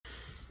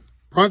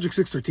Project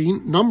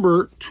 613,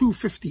 number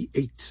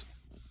 258.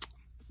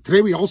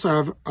 Today we also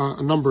have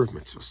a number of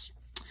mitzvahs.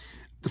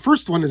 The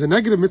first one is a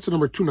negative mitzvah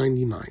number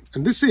 299.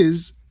 And this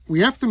is,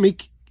 we have to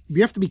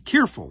be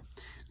careful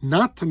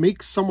not to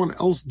make someone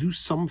else do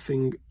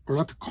something, or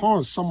not to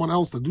cause someone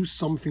else to do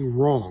something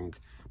wrong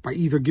by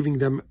either giving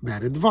them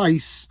bad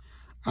advice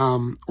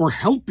or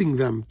helping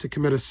them to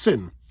commit a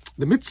sin.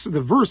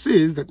 The verse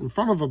is that in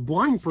front of a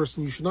blind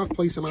person, you should not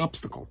place an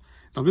obstacle.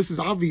 Now, this is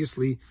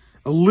obviously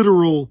a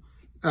literal,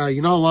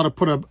 you're not allowed to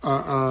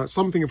put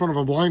something in front of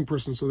a blind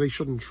person so they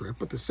shouldn't trip.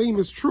 But the same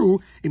is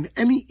true in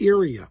any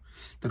area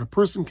that a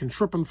person can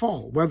trip and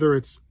fall, whether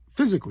it's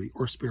physically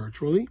or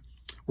spiritually.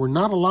 We're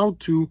not allowed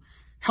to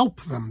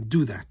help them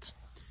do that.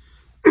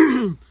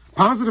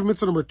 Positive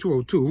mitzvah number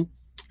 202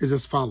 is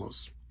as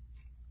follows.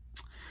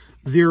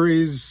 There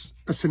is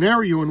a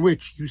scenario in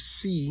which you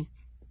see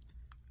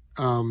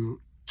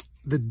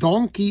the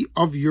donkey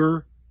of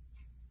your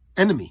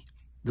enemy,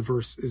 the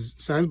verse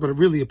says, but it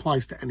really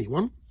applies to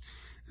anyone,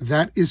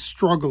 that is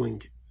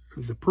struggling.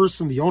 The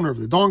person, the owner of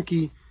the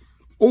donkey,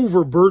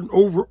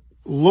 overloaded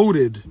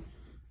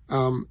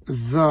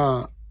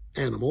the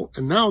animal,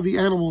 and now the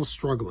animal is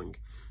struggling.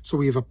 So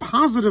we have a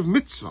positive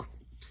mitzvah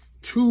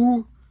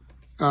to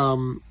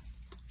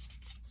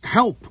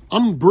help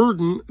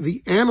unburden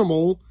the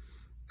animal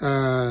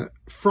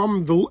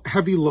from the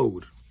heavy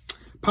load.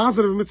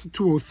 Positive mitzvah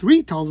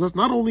 203 tells us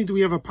not only do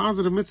we have a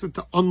positive mitzvah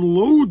to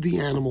unload the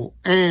animal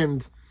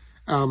and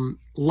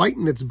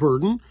lighten its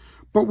burden,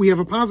 but we have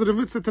a positive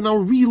mitzvah to now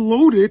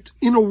reload it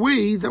in a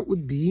way that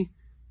would be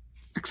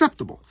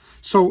acceptable.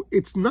 So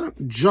it's not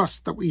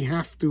just that we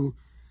have to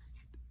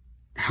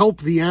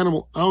help the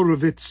animal out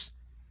of its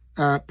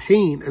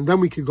pain and then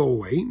we could go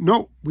away.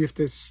 No, we have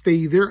to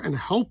stay there and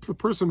help the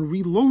person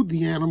reload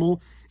the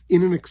animal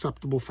in an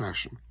acceptable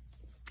fashion.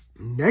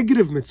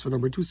 Negative mitzvah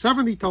number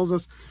 270 tells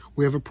us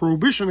we have a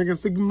prohibition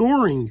against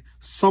ignoring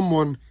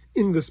someone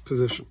in this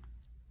position.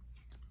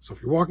 So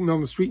if you're walking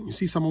down the street and you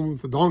see someone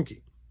with a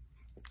donkey,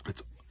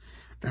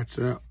 that's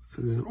an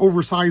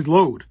oversized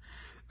load.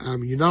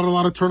 You're not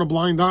allowed to turn a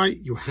blind eye.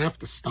 You have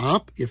to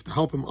stop. You have to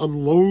help him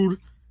unload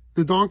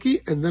the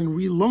donkey and then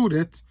reload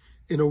it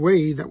in a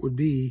way that would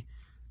be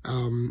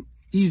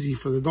easy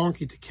for the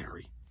donkey to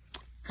carry.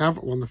 Have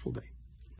a wonderful day.